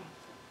ain't.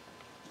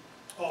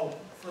 Oh,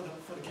 for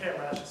the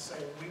camera, I should say,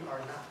 we are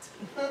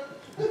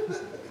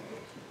not.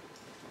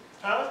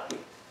 Huh?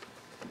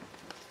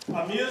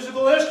 A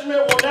musical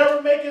instrument will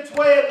never make its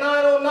way at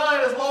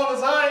 909 as long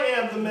as I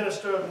am the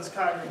minister of this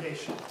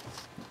congregation.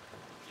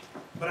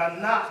 But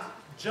I'm not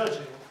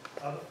judging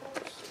other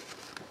folks.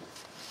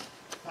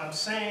 I'm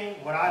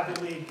saying what I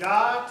believe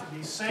God to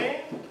be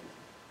saying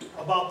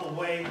about the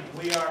way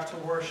we are to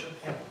worship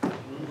Him.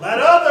 Let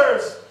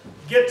others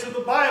get to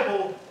the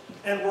Bible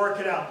and work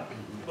it out.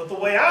 But the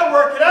way I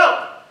work it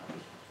out,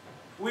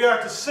 we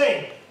are to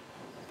sing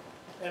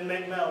and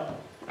make melody.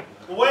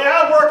 The way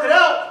I work it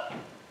out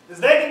is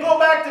they can go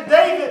back to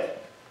David,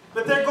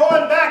 but they're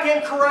going back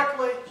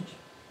incorrectly.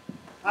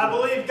 I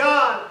believe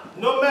God,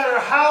 no matter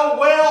how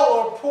well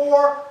or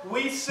poor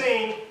we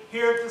sing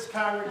here at this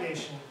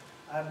congregation,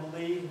 I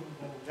believe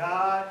when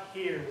God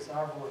hears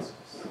our voices,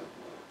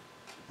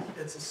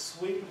 it's a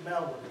sweet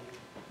melody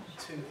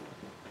to Him.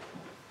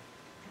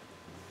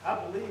 I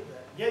believe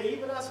that. Yeah,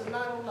 even us at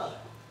 909.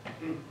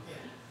 Yeah,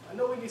 I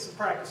know we need some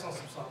practice on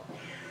some songs.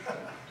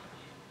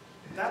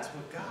 That's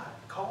what God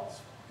calls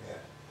for. Yeah.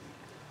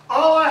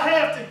 All I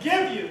have to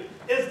give you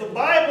is the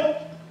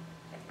Bible.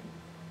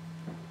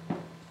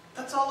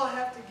 That's all I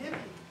have to give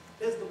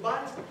you is the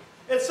Bible.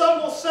 And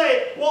some will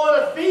say, well,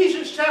 in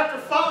Ephesians chapter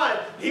 5,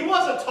 he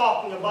wasn't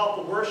talking about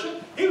the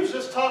worship. He was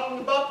just talking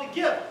about the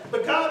gift.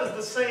 But God is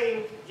the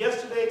same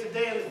yesterday,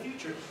 today, and the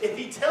future. If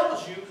He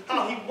tells you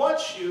how He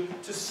wants you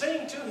to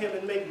sing to Him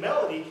and make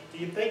melody, do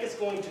you think it's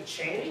going to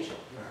change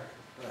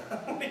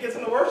when He gets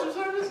in the worship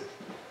service?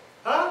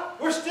 Huh?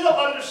 We're still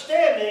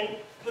understanding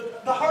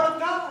the heart of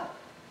God.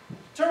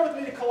 Turn with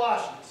me to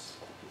Colossians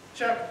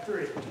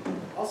chapter 3.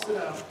 I'll sit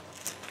down.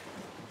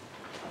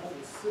 I'll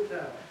just sit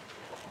down.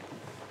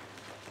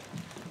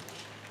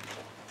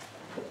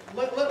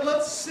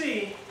 Let's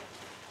see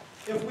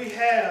if we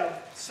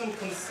have some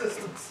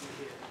consistency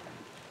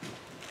here.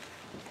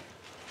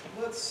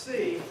 Let's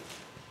see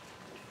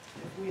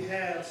if we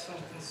have some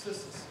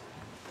consistency.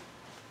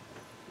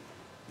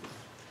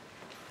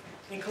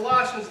 In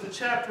Colossians, the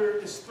chapter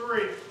is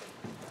 3.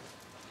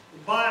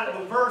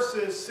 The verse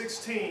is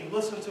 16.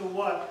 Listen to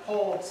what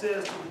Paul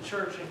says to the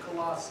church in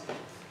Colossae.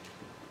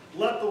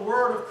 Let the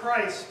word of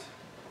Christ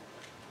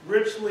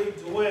richly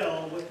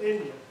dwell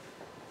within you,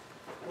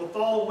 with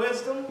all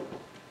wisdom,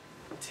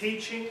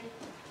 teaching,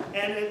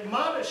 and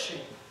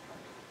admonishing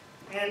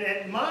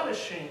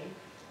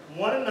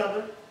one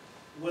another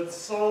with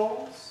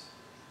psalms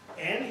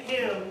and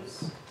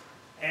hymns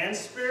and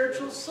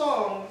spiritual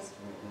songs,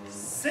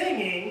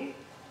 singing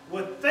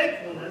with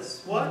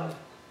thankfulness, what?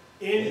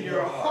 In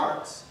your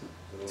hearts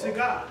to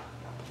God.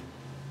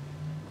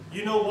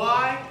 You know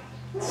why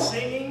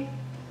singing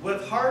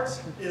with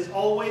hearts is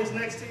always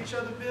next to each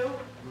other, Bill?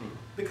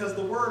 Because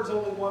the word's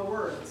only one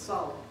word, it's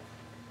solid.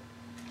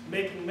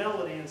 Making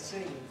melody and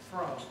singing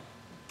from.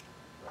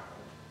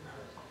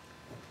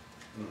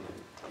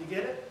 You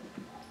get it?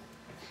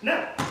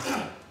 Now,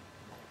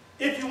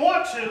 if you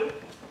want to,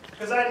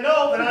 because I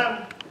know that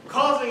I'm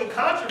causing a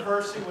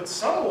controversy with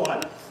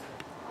someone,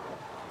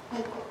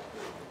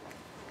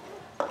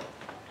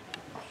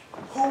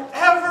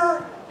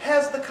 whoever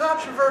has the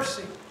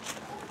controversy,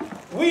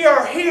 we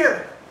are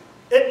here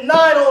at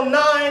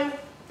 909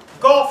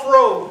 Gulf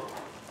Road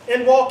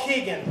in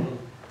Waukegan.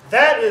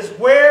 That is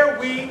where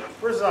we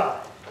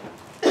reside.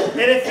 And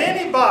if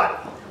anybody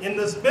in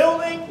this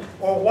building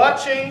or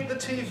watching the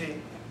TV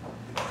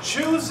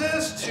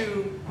chooses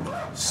to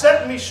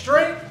set me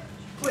straight,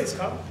 please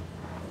come.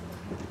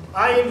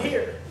 I am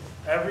here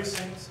every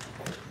single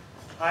Sunday.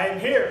 I am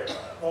here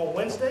on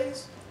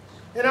Wednesdays,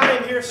 and I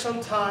am here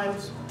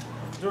sometimes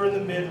during the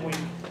midweek.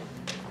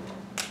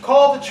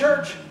 Call the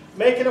church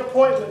Make an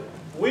appointment.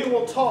 We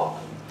will talk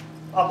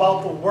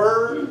about the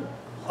Word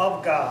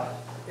of God.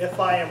 If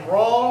I am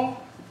wrong,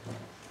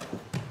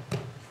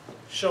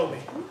 show me.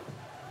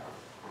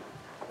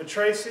 But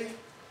Tracy,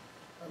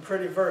 I'm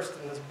pretty versed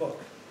in this book.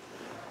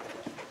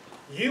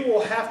 You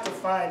will have to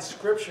find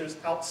scriptures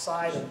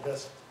outside of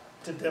this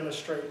to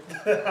demonstrate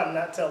that I'm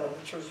not telling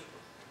the truth.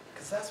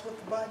 Because that's what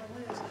the Bible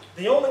is.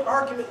 The only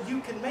argument you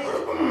can make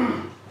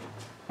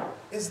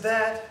is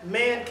that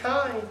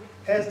mankind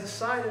has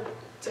decided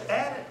to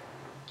add it.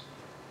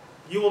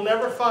 You will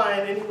never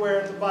find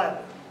anywhere in the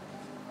Bible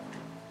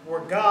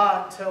where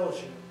God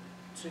tells you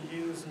to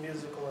use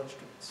musical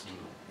instruments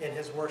in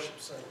his worship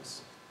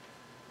service.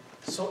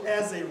 So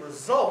as a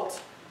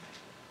result,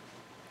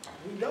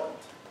 we don't.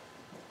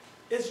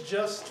 It's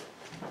just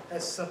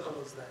as simple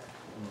as that.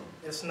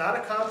 It's not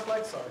a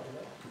complex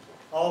argument,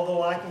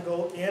 although I can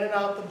go in and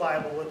out the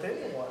Bible with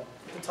anyone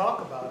to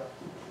talk about it.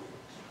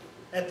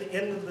 At the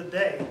end of the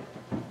day,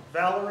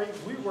 Valerie,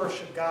 we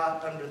worship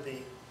God under the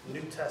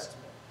New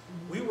Testament.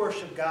 We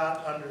worship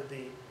God under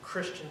the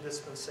Christian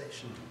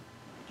dispensation.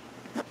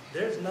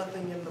 There's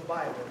nothing in the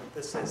Bible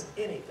that says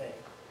anything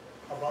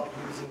about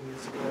using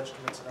musical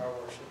instruments in our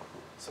worship.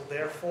 So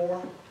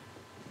therefore,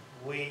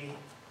 we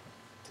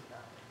do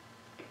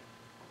not.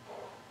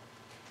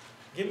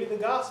 Give me the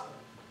gospel.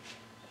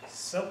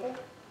 Simple,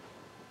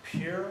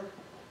 pure,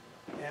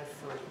 and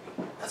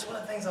free. That's one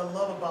of the things I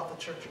love about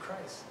the Church of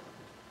Christ.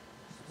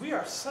 We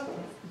are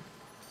simple.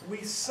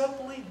 We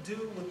simply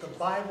do what the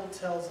Bible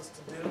tells us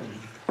to do.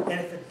 And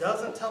if it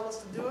doesn't tell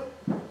us to do it,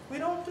 we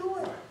don't do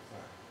it.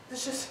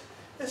 It's just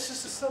as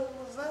simple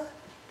as that.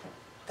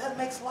 That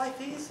makes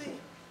life easy.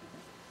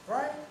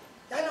 Right?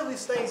 I know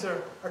these things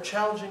are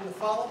challenging to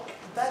follow,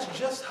 but that's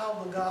just how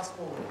the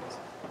gospel is.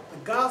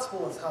 The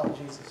gospel is how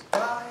Jesus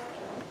died,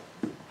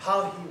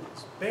 how he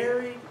was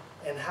buried,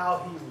 and how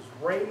he was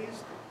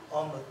raised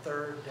on the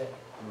third day.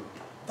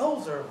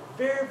 Those are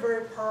very,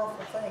 very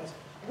powerful things.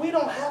 We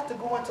don't have to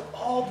go into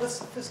all this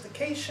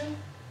sophistication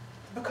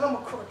to become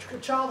a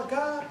child of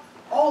God.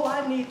 All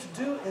I need to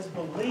do is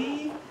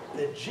believe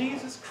that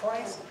Jesus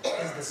Christ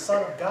is the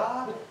Son of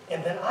God,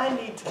 and then I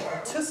need to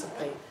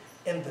participate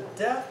in the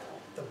death,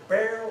 the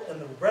burial,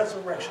 and the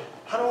resurrection.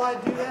 How do I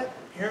do that?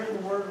 Hearing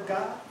the Word of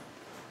God.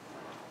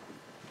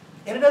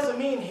 And it doesn't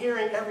mean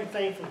hearing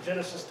everything from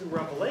Genesis through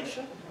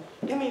Revelation.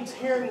 It means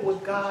hearing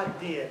what God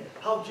did,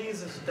 how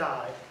Jesus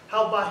died,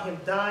 how by him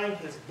dying,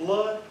 his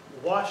blood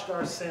washed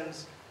our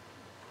sins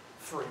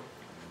free.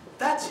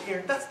 That's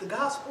the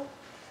gospel.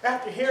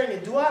 After hearing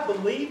it, do I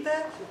believe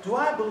that? Do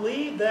I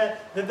believe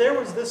that there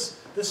was this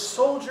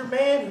soldier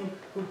man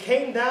who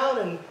came down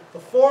in the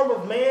form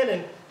of man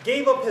and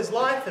gave up his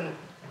life and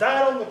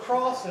died on the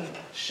cross and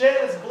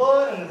shed his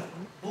blood, and his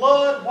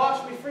blood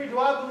washed me free? Do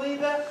I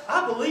believe that?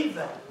 I believe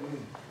that.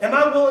 Am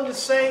I willing to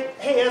say,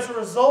 hey, as a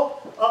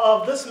result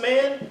of this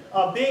man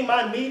being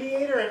my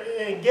mediator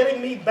and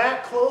getting me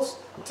back close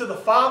to the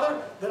Father,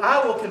 that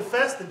I will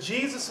confess that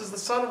Jesus is the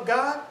Son of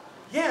God?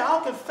 Yeah,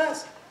 I'll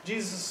confess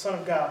Jesus is the Son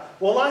of God.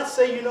 Well, I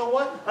say, you know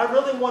what? I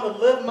really want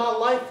to live my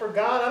life for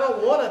God. I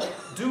don't want to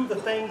do the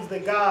things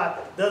that God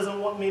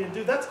doesn't want me to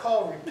do. That's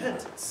called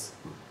repentance.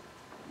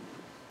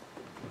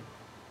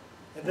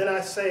 And then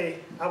I say,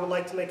 I would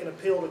like to make an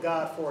appeal to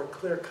God for a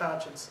clear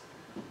conscience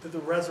through the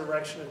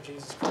resurrection of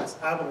Jesus Christ.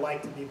 I would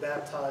like to be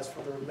baptized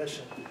for the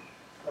remission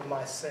of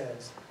my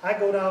sins. I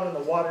go down in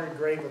the watery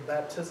grave of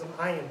baptism.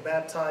 I am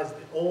baptized.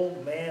 The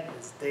old man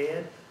is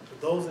dead. For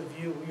those of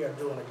you, we are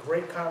doing a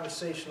great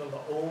conversation on the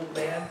old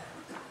man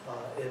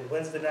in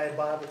Wednesday night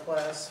Bible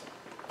class.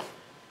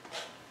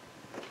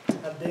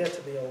 I'm dead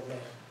to the old man.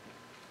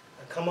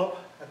 I come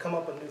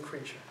up a new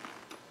creature.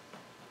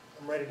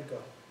 I'm ready to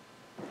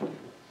go.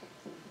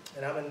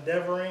 And I'm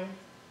endeavoring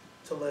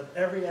to live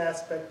every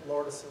aspect,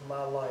 Lord, of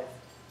my life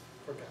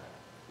for God.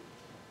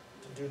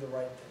 To do the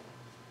right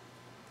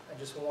thing. I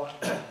just want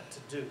to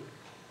do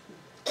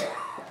the right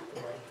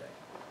thing.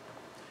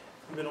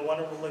 You've been a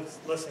wonderful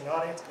listening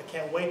audience. I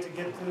can't wait to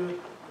get through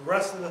the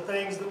rest of the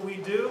things that we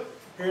do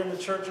here in the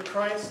Church of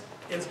Christ.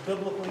 It's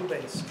biblically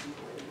based.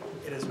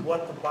 It is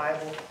what the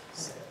Bible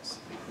says.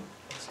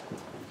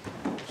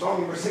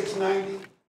 Song number 690.